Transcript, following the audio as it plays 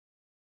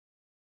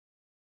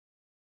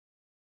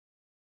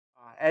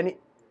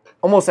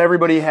almost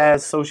everybody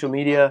has social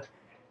media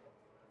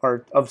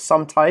or of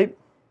some type.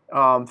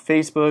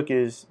 Facebook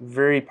is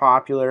very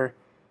popular,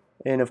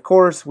 and of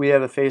course we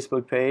have a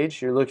Facebook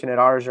page. You're looking at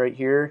ours right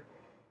here.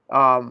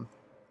 All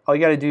you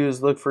got to do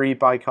is look for Eat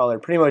by Color.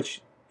 Pretty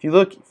much, if you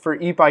look for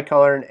Eat by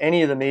Color in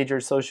any of the major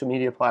social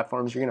media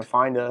platforms, you're going to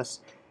find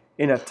us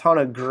in a ton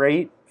of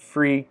great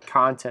free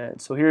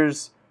content. So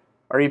here's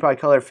our Eat by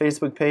Color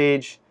Facebook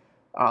page.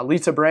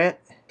 Lisa Brandt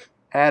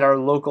at our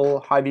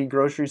local Hy-Vee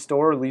grocery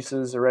store.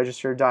 Lisa's a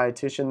registered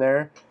dietitian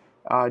there.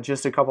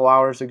 Just a couple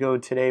hours ago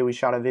today, we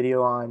shot a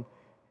video on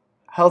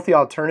healthy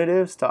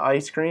alternatives to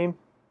ice cream,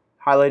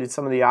 highlighted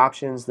some of the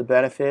options, the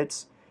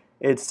benefits,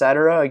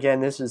 etc.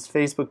 Again, this is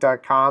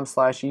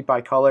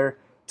facebook.com/eatbycolor.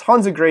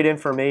 Tons of great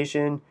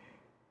information,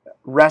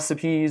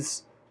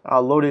 recipes,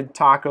 loaded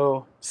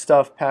taco,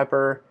 stuffed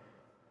pepper.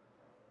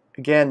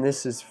 Again,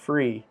 this is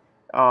free.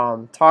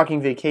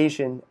 Talking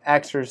vacation,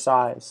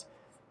 exercise,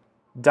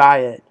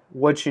 diet,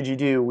 what should you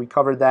do? We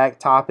covered that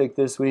topic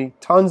this week.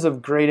 Tons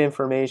of great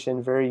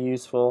information, very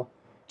useful.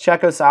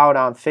 Check us out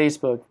on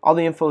Facebook. All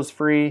the info is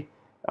free.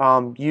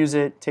 Use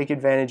it, take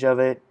advantage of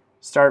it,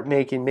 start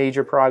making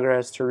major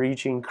progress to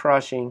reaching,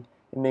 crushing,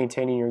 and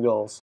maintaining your goals.